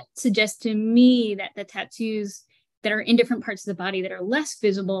that suggests to me that the tattoos that are in different parts of the body that are less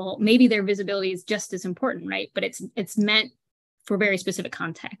visible, maybe their visibility is just as important, right? But it's meant for very specific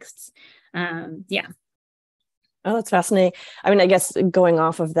contexts. Yeah. Oh, that's fascinating. I mean, I guess going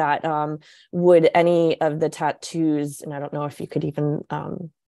off of that, would any of the tattoos, and I don't know if you could even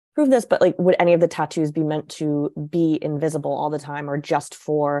prove this, but like, would any of the tattoos be meant to be invisible all the time, or just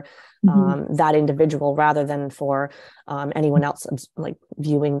for that individual rather than for anyone else like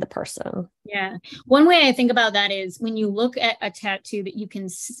viewing the person? Yeah. One way I think about that is when you look at a tattoo that you can,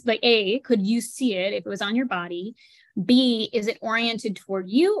 like, A, could you see it if it was on your body? B, is it oriented toward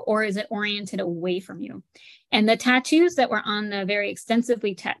you, or is it oriented away from you? And the tattoos that were on the very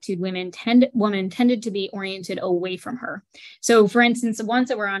extensively tattooed women tended to be oriented away from her. So for instance, the ones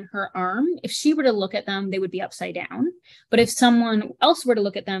that were on her arm, if she were to look at them, they would be upside down. But if someone else were to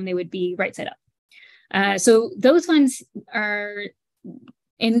look at them, they would be right side up. So those ones are...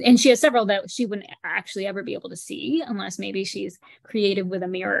 And she has several that she wouldn't actually ever be able to see unless maybe she's creative with a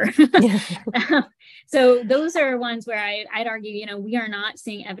mirror. So those are ones where I'd argue, we are not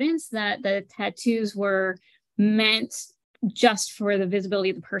seeing evidence that the tattoos were meant just for the visibility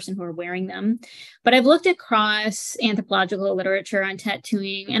of the person who are wearing them. But I've looked across anthropological literature on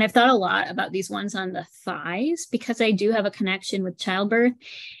tattooing, and I've thought a lot about these ones on the thighs because I do have a connection with childbirth.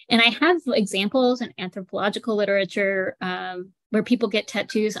 And I have examples in anthropological literature where people get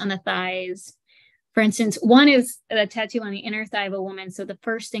tattoos on the thighs. For instance, one is a tattoo on the inner thigh of a woman. So the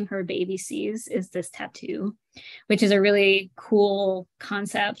first thing her baby sees is this tattoo, which is a really cool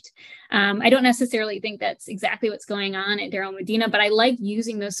concept. I don't necessarily think that's exactly what's going on at Deir el-Medina, but I like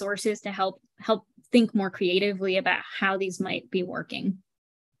using those sources to help think more creatively about how these might be working.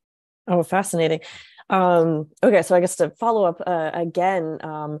 Oh, fascinating. Okay, so I guess to follow up again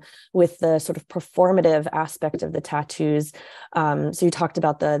with the sort of performative aspect of the tattoos. So you talked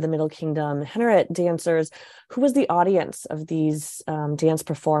about the Middle Kingdom Henneret dancers who was the audience of these dance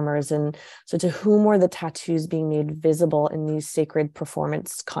performers? And so to whom were the tattoos being made visible in these sacred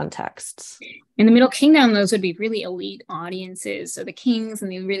performance contexts? In the Middle Kingdom, those would be really elite audiences. So the kings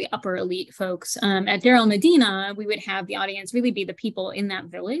and the really upper elite folks. At Deir el-Medina, we would have the audience really be the people in that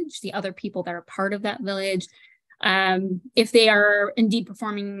village, the other people that are part of that village. If they are indeed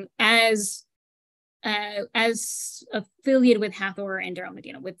performing as affiliated with Hathor and Deir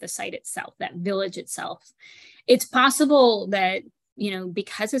el-Medina, with the site itself, that village itself. It's possible that,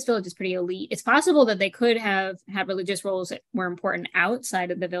 because this village is pretty elite, it's possible that they could have had religious roles that were important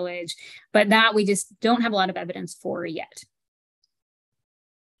outside of the village, but that we just don't have a lot of evidence for yet.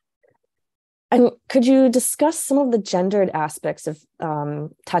 And could you discuss some of the gendered aspects of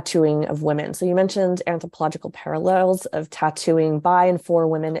tattooing of women? So you mentioned anthropological parallels of tattooing by and for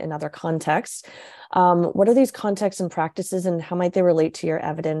women in other contexts. What are these contexts and practices, and how might they relate to your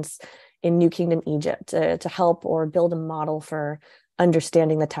evidence in New Kingdom Egypt to help or build a model for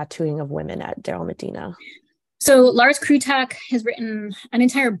understanding the tattooing of women at Deir el-Medina? So Lars Krutak has written an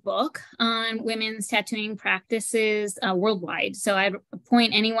entire book on women's tattooing practices worldwide. So I'd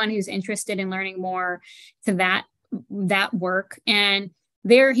point anyone who's interested in learning more to that work. And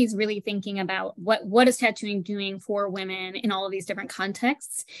there he's really thinking about what is tattooing doing for women in all of these different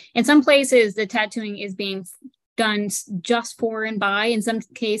contexts. In some places, the tattooing is being done just for and by. In some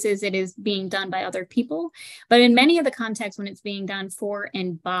cases, it is being done by other people. But in many of the contexts, when it's being done for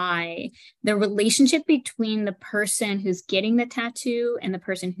and by, the relationship between the person who's getting the tattoo and the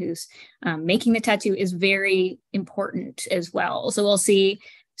person who's making the tattoo is very important as well. So we'll see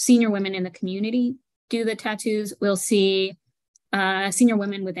senior women in the community do the tattoos. We'll see senior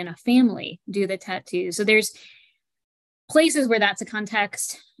women within a family do the tattoos. So there's places where that's a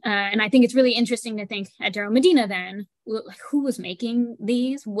context. And I think it's really interesting to think at Deir el-Medina then, who was making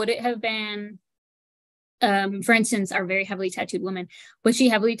these? Would it have been, for instance, our very heavily tattooed woman, was she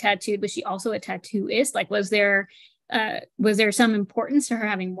heavily tattooed? Was she also a tattooist? Like, was there some importance to her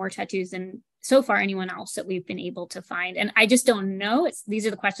having more tattoos than so far anyone else that we've been able to find? And I just don't know. These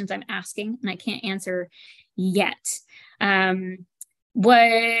are the questions I'm asking and I can't answer yet. What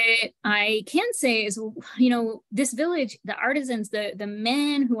I can say is, this village, the artisans, the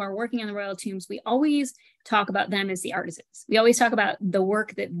men who are working on the royal tombs, we always talk about them as the artisans. We always talk about the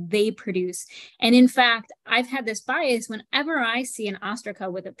work that they produce. And in fact, I've had this bias whenever I see an ostraca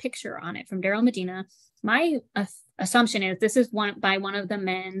with a picture on it from Deir el-Medina, my assumption is this is by one of the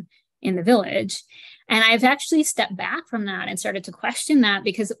men in the village. And I've actually stepped back from that and started to question that,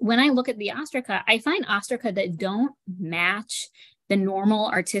 because when I look at the ostraca, I find ostraca that don't match the normal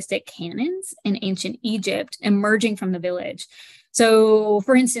artistic canons in ancient Egypt emerging from the village. So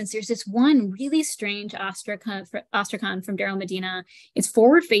for instance, there's this one really strange ostracon from Deir el-Medina. It's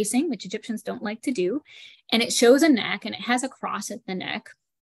forward facing, which Egyptians don't like to do. And it shows a neck and it has a cross at the neck.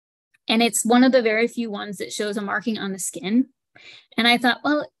 And it's one of the very few ones that shows a marking on the skin. And I thought,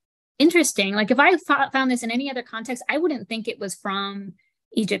 well, interesting. Like if I found this in any other context, I wouldn't think it was from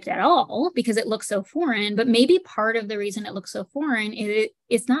Egypt at all because it looks so foreign. But maybe part of the reason it looks so foreign is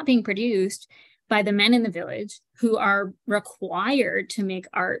it's not being produced by the men in the village who are required to make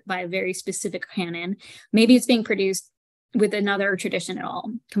art by a very specific canon. Maybe it's being produced with another tradition at all,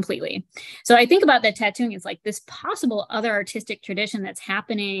 completely. So I think about that tattooing as like this possible other artistic tradition that's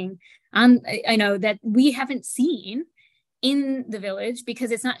happening I know that we haven't seen in the village because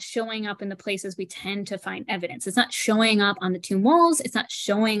it's not showing up in the places we tend to find evidence. It's not showing up on the tomb walls. It's not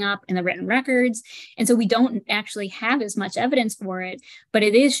showing up in the written records. And so we don't actually have as much evidence for it, but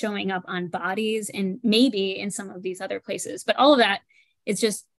it is showing up on bodies and maybe in some of these other places. But all of that is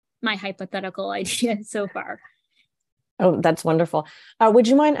just my hypothetical idea so far. Oh, that's wonderful. Would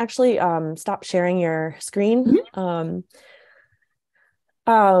you mind actually stop sharing your screen? Mm-hmm.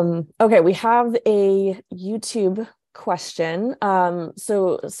 Okay, we have a YouTube question.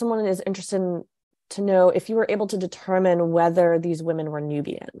 So someone is interested to know if you were able to determine whether these women were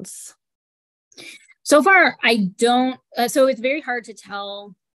Nubians. So far, I don't. So it's very hard to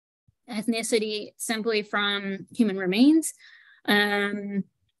tell ethnicity simply from human remains.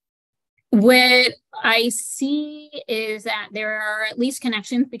 What I see is that there are at least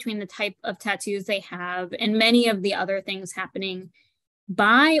connections between the type of tattoos they have and many of the other things happening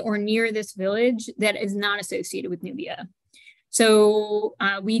by or near this village that is not associated with Nubia. So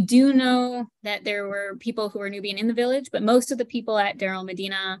we do know that there were people who were Nubian in the village, but most of the people at Deir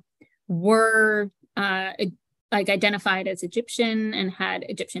el-Medina were identified as Egyptian and had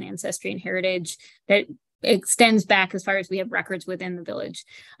Egyptian ancestry and heritage that extends back as far as we have records within the village.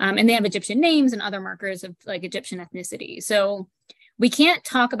 And they have Egyptian names and other markers of like Egyptian ethnicity. So we can't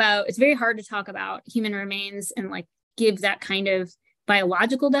talk about, it's very hard to talk about human remains and like give that kind of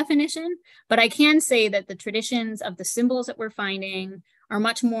biological definition, but I can say that the traditions of the symbols that we're finding are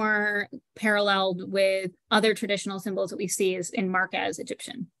much more paralleled with other traditional symbols that we see and mark as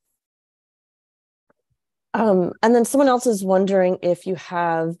Egyptian. And then someone else is wondering if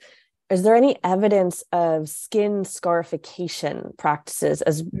is there any evidence of skin scarification practices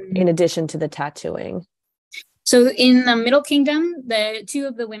in addition to the tattooing? So in the Middle Kingdom, the two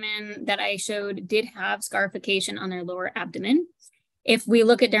of the women that I showed did have scarification on their lower abdomen. If we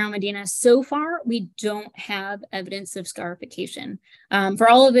look at Deir el-Medina so far, we don't have evidence of scarification. For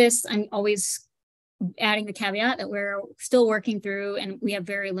all of this, I'm always adding the caveat that we're still working through and we have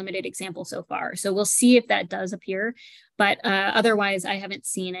very limited examples so far. So we'll see if that does appear, but otherwise I haven't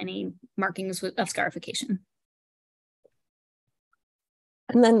seen any markings of scarification.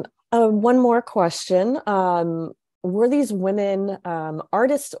 And then one more question. Were these women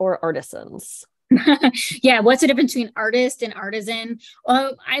artists or artisans? Yeah, what's the difference between artist and artisan?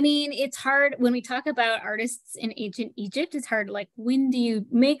 Well, I mean, it's hard when we talk about artists in ancient Egypt. It's hard, like, when do you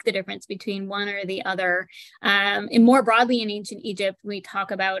make the difference between one or the other? And more broadly in ancient Egypt, we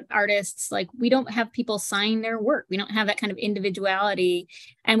talk about artists, like, we don't have people sign their work. We don't have that kind of individuality.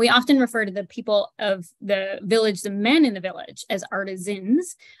 And we often refer to the people of the village, the men in the village, as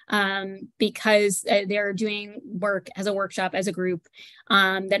artisans, because they're doing work as a workshop, as a group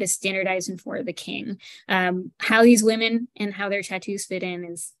that is standardized and for the king. How these women and how their tattoos fit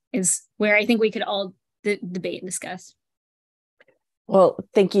in is where I think we could all debate and discuss. Well,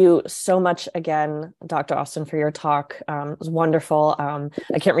 thank you so much again, Dr. Austin, for your talk. It was wonderful.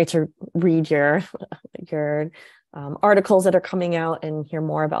 I can't wait to read your articles that are coming out and hear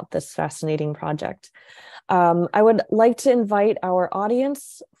more about this fascinating project. I would like to invite our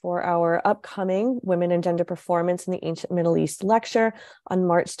audience for our upcoming Women and Gender Performance in the Ancient Middle East lecture on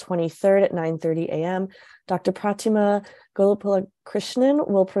March 23rd at 9:30 a.m. Dr. Pratima Golapalakrishnan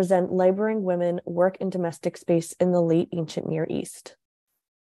will present Laboring Women, Work in Domestic Space in the Late Ancient Near East.